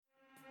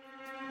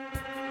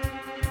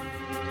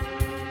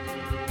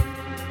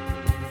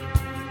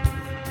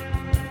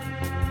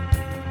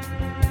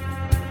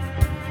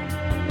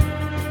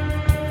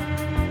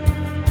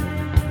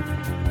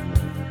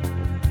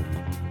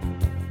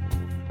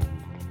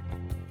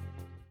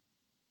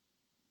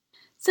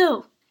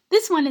So,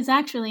 this one is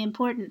actually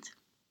important.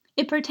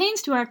 It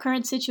pertains to our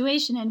current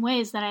situation in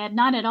ways that I had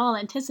not at all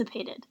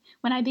anticipated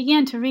when I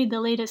began to read the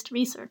latest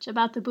research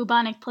about the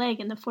bubonic plague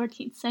in the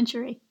 14th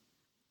century.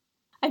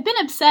 I've been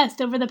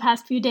obsessed over the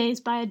past few days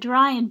by a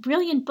dry and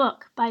brilliant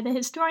book by the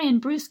historian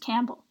Bruce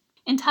Campbell,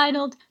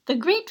 entitled The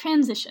Great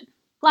Transition: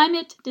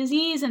 Climate,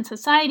 Disease, and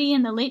Society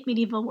in the Late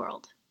Medieval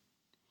World.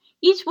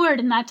 Each word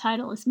in that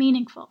title is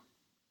meaningful.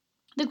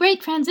 The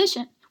Great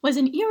Transition was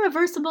an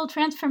irreversible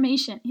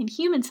transformation in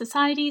human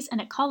societies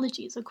and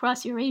ecologies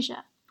across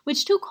Eurasia,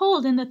 which took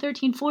hold in the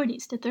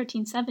 1340s to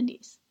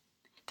 1370s.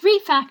 Three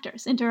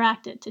factors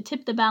interacted to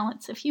tip the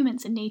balance of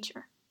humans and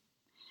nature: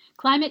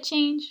 climate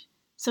change,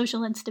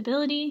 social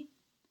instability,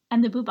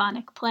 and the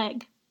bubonic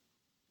plague.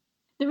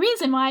 The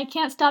reason why I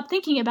can't stop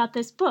thinking about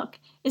this book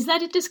is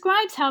that it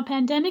describes how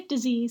pandemic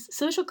disease,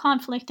 social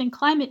conflict, and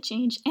climate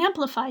change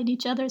amplified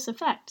each other's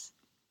effects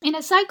in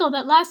a cycle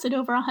that lasted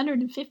over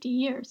 150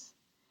 years.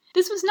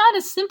 This was not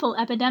a simple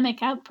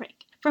epidemic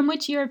outbreak from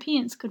which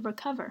Europeans could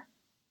recover.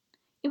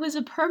 It was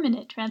a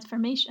permanent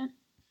transformation.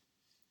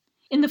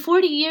 In the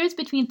 40 years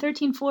between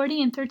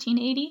 1340 and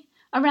 1380,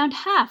 around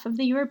half of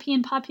the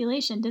European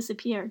population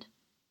disappeared.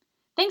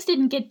 Things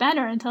didn't get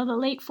better until the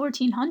late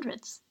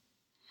 1400s.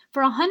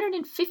 For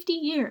 150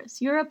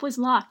 years, Europe was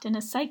locked in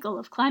a cycle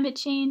of climate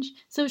change,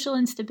 social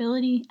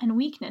instability, and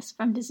weakness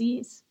from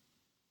disease.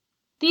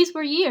 These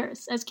were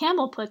years, as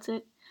Campbell puts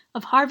it,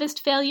 of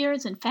harvest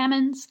failures and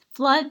famines,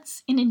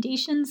 floods,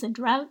 inundations and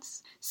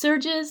droughts,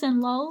 surges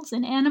and lulls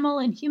in animal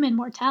and human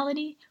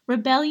mortality,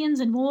 rebellions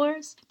and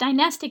wars,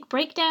 dynastic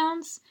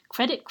breakdowns,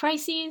 credit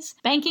crises,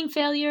 banking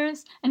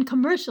failures, and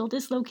commercial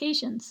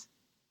dislocations.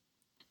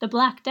 The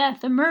Black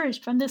Death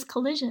emerged from this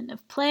collision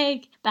of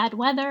plague, bad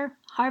weather,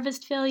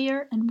 harvest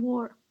failure, and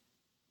war.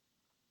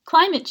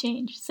 Climate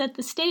change set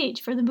the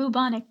stage for the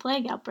bubonic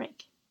plague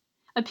outbreak.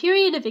 A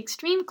period of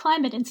extreme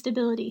climate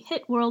instability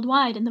hit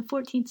worldwide in the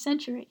 14th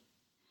century.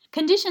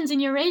 Conditions in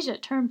Eurasia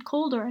turned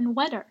colder and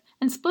wetter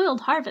and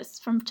spoiled harvests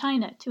from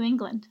China to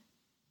England.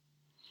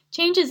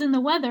 Changes in the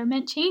weather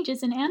meant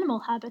changes in animal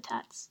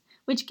habitats,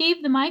 which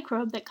gave the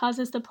microbe that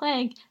causes the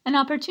plague an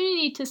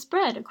opportunity to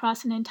spread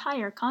across an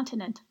entire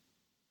continent.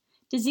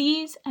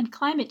 Disease and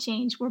climate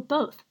change were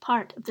both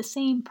part of the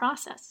same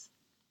process.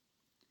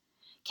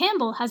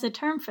 Campbell has a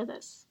term for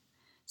this: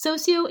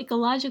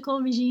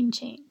 socio-ecological regime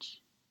change.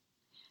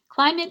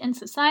 Climate and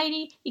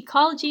society,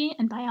 ecology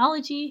and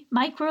biology,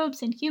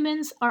 microbes and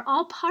humans are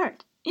all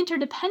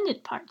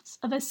interdependent parts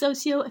of a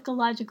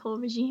socio-ecological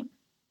regime.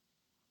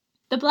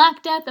 The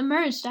Black Death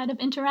emerged out of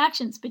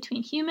interactions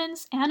between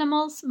humans,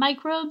 animals,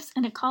 microbes,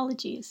 and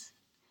ecologies.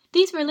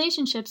 These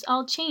relationships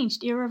all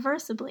changed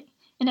irreversibly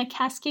in a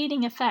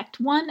cascading effect,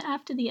 one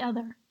after the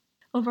other,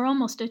 over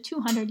almost a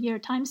 200-year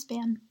time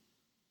span.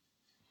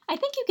 I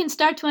think you can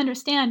start to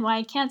understand why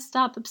I can't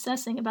stop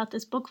obsessing about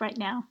this book right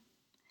now.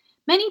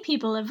 Many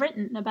people have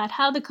written about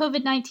how the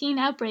COVID-19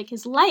 outbreak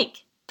is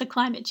like the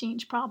climate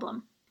change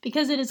problem,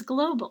 because it is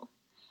global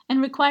and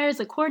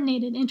requires a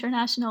coordinated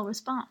international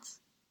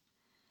response.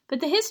 But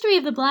the history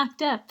of the Black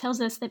Death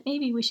tells us that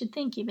maybe we should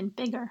think even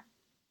bigger.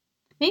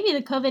 Maybe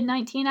the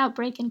COVID-19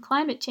 outbreak and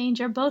climate change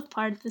are both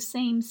part of the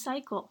same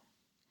cycle.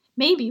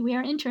 Maybe we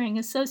are entering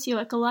a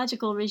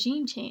socio-ecological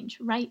regime change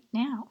right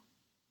now.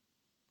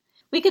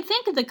 We could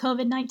think of the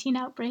COVID-19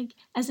 outbreak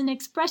as an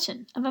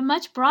expression of a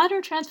much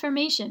broader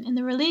transformation in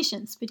the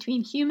relations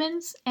between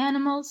humans,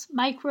 animals,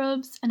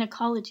 microbes, and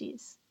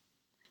ecologies.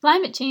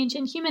 Climate change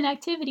and human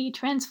activity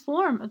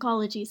transform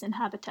ecologies and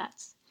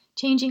habitats,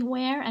 changing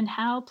where and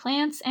how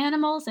plants,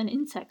 animals, and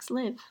insects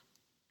live.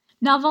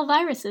 Novel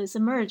viruses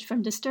emerge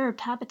from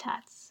disturbed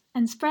habitats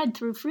and spread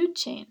through food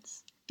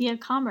chains via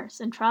commerce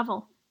and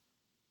travel.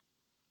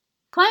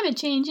 Climate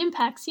change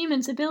impacts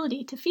humans'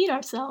 ability to feed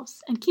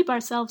ourselves and keep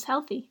ourselves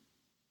healthy.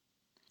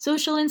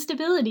 Social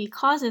instability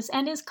causes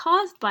and is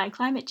caused by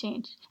climate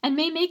change and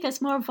may make us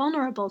more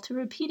vulnerable to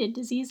repeated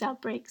disease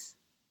outbreaks.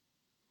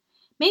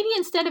 Maybe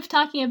instead of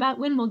talking about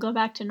when we'll go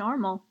back to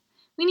normal,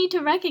 we need to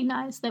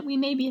recognize that we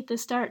may be at the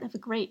start of a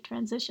great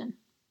transition.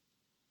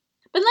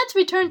 But let's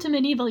return to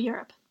medieval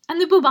Europe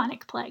and the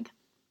bubonic plague.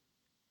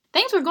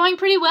 Things were going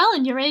pretty well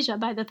in Eurasia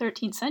by the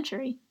 13th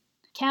century.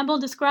 Campbell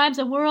describes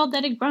a world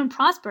that had grown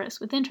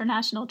prosperous with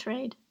international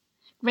trade.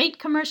 Great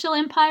commercial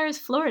empires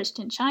flourished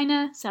in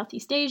China,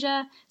 Southeast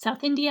Asia,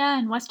 South India,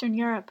 and Western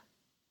Europe.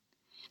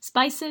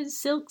 Spices,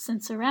 silks,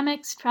 and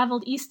ceramics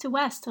traveled east to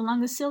west along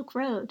the Silk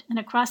Road and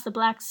across the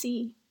Black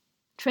Sea,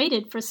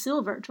 traded for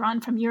silver drawn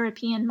from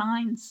European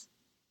mines.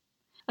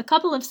 A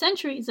couple of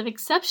centuries of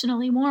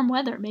exceptionally warm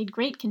weather made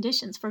great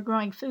conditions for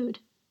growing food.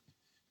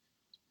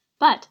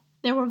 But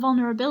there were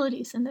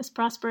vulnerabilities in this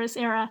prosperous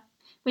era,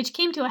 which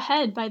came to a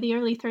head by the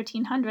early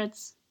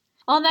 1300s.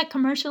 All that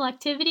commercial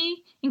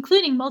activity,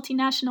 including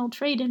multinational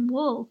trade in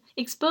wool,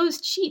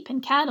 exposed sheep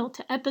and cattle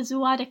to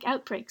epizootic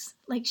outbreaks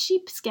like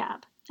sheep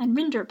scab and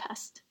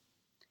rinderpest.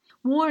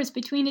 Wars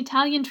between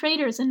Italian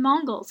traders and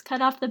Mongols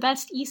cut off the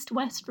best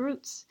east-west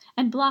routes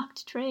and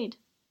blocked trade.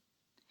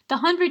 The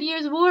 100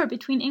 Years' War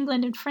between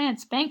England and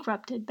France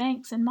bankrupted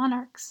banks and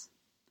monarchs.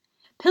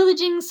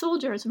 Pillaging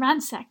soldiers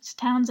ransacked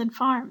towns and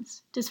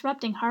farms,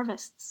 disrupting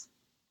harvests.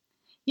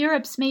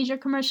 Europe's major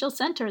commercial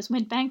centers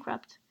went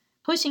bankrupt,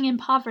 pushing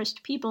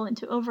impoverished people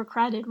into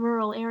overcrowded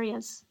rural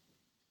areas.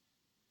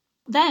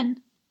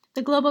 Then,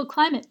 the global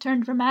climate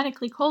turned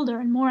dramatically colder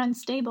and more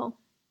unstable.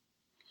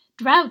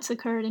 Droughts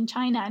occurred in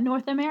China and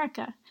North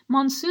America,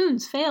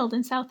 monsoons failed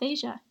in South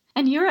Asia,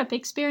 and Europe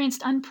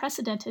experienced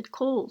unprecedented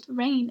cold,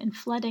 rain, and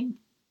flooding.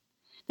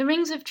 The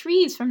rings of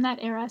trees from that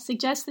era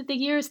suggest that the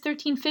years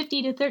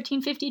 1350 to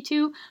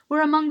 1352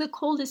 were among the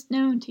coldest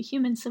known to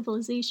human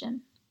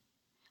civilization.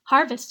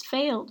 Harvests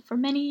failed for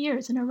many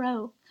years in a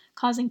row,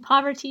 causing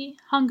poverty,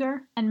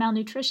 hunger, and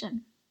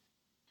malnutrition.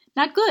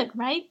 Not good,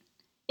 right?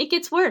 It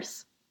gets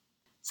worse.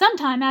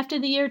 Sometime after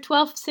the year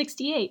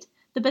 1268,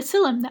 the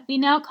bacillum that we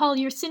now call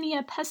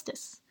Yersinia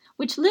pestis,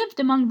 which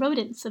lived among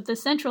rodents of the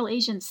Central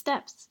Asian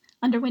steppes,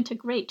 underwent a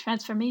great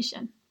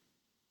transformation.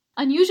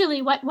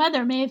 Unusually wet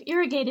weather may have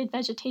irrigated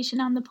vegetation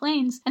on the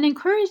plains and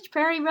encouraged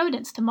prairie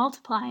rodents to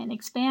multiply and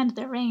expand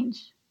their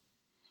range.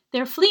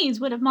 Their fleas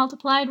would have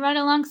multiplied right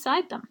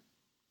alongside them.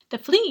 The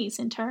fleas,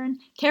 in turn,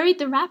 carried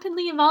the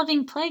rapidly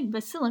evolving plague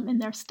bacillum in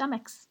their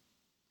stomachs.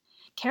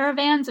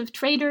 Caravans of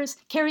traders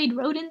carried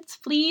rodents,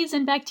 fleas,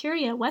 and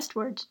bacteria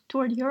westward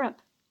toward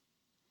Europe.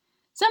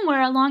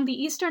 Somewhere along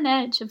the eastern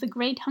edge of the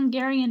great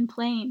Hungarian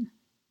plain,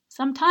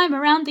 sometime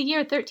around the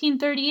year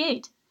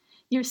 1338,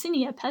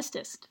 Yersinia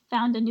pestis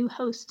found a new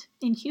host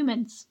in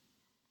humans.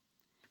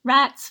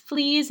 Rats,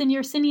 fleas, and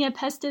Yersinia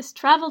pestis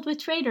traveled with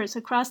traders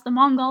across the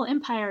Mongol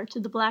Empire to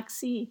the Black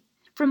Sea,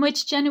 from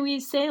which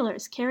Genoese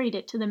sailors carried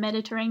it to the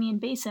Mediterranean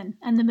basin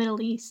and the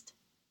Middle East.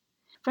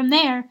 From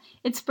there,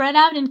 it spread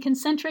out in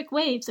concentric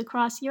waves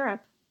across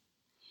Europe.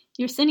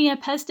 Yersinia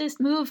pestis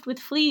moved with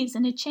fleas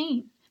in a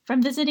chain,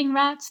 from visiting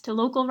rats to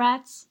local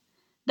rats.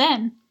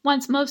 Then,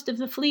 once most of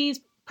the fleas'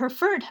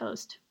 preferred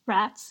host,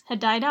 rats, had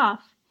died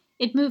off,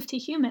 it moved to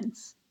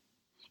humans.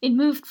 It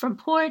moved from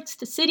ports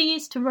to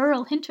cities to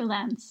rural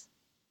hinterlands.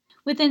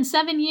 Within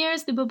 7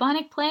 years, the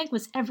bubonic plague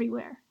was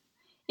everywhere.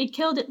 It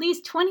killed at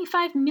least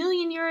 25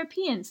 million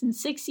Europeans in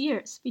 6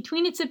 years,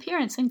 between its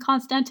appearance in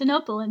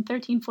Constantinople in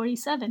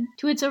 1347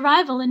 to its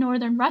arrival in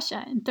northern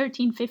Russia in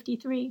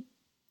 1353.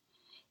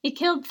 It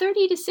killed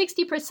 30 to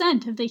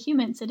 60% of the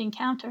humans it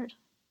encountered.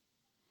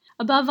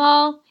 Above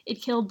all,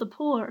 it killed the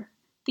poor,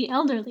 the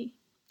elderly,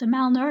 the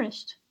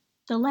malnourished,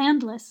 the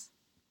landless.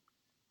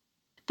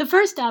 The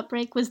first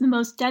outbreak was the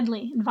most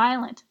deadly and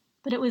violent,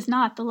 but it was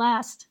not the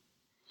last.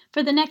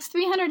 For the next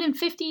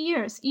 350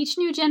 years, each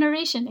new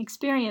generation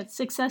experienced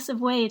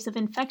successive waves of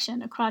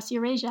infection across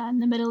Eurasia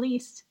and the Middle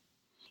East.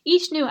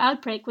 Each new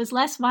outbreak was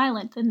less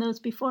violent than those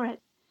before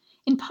it,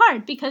 in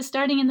part because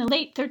starting in the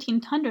late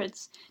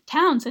 1300s,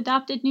 towns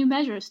adopted new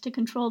measures to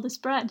control the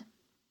spread.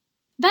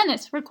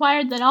 Venice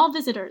required that all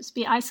visitors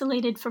be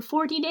isolated for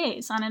 40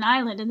 days on an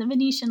island in the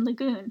Venetian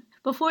lagoon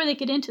before they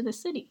could enter the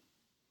city.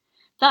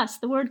 Thus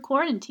the word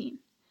quarantine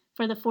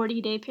for the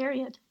 40-day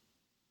period.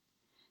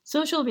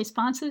 Social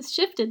responses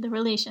shifted the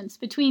relations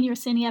between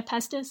Yersinia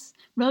pestis,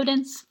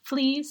 rodents,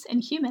 fleas,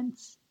 and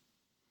humans.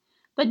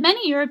 But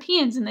many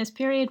Europeans in this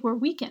period were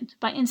weakened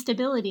by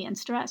instability and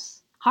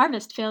stress,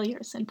 harvest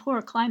failures, and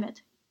poor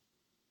climate.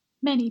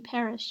 Many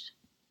perished.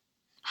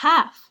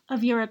 Half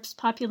of Europe's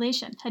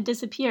population had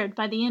disappeared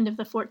by the end of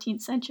the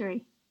 14th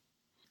century.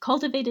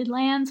 Cultivated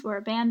lands were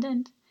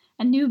abandoned,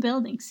 and new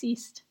building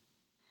ceased.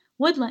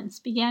 Woodlands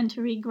began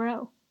to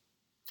regrow.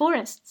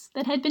 Forests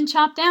that had been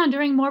chopped down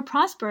during more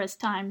prosperous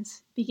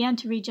times began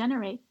to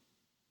regenerate.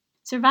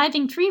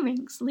 Surviving tree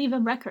rings leave a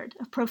record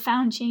of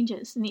profound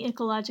changes in the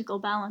ecological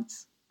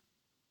balance.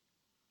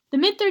 The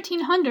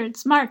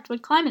mid-1300s marked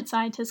what climate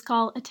scientists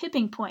call a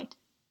tipping point,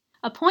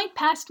 a point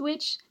past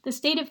which the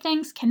state of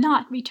things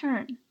cannot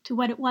return to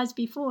what it was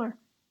before.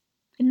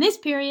 In this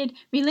period,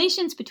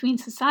 relations between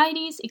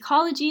societies,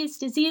 ecologies,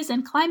 disease,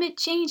 and climate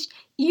changed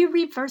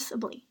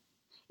irreversibly.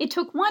 It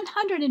took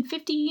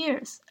 150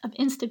 years of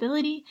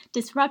instability,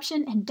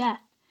 disruption, and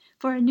death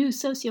for a new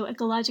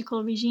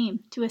socio-ecological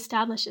regime to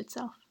establish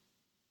itself.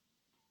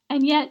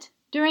 And yet,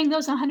 during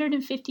those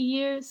 150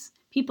 years,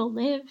 people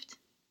lived,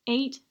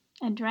 ate,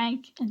 and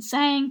drank, and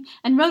sang,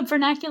 and wrote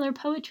vernacular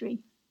poetry.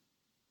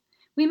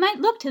 We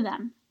might look to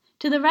them,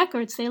 to the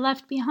records they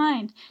left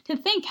behind, to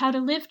think how to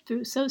live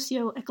through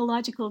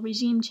socio-ecological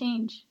regime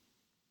change.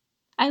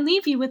 I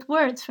leave you with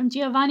words from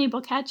Giovanni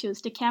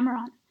Boccaccio's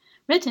Decameron,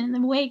 written in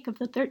the wake of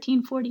the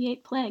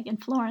 1348 plague in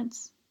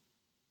Florence.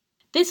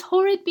 This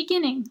horrid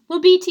beginning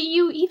will be to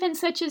you even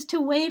such as to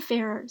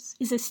wayfarers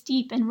is a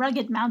steep and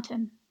rugged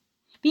mountain,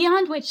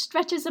 beyond which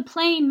stretches a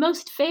plain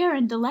most fair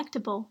and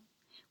delectable,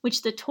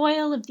 which the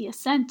toil of the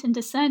ascent and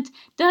descent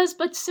does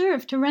but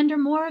serve to render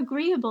more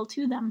agreeable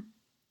to them.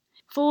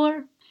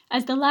 For,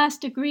 as the last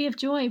degree of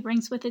joy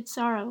brings with it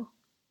sorrow,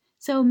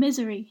 so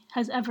misery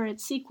has ever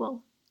its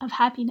sequel of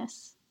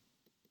happiness.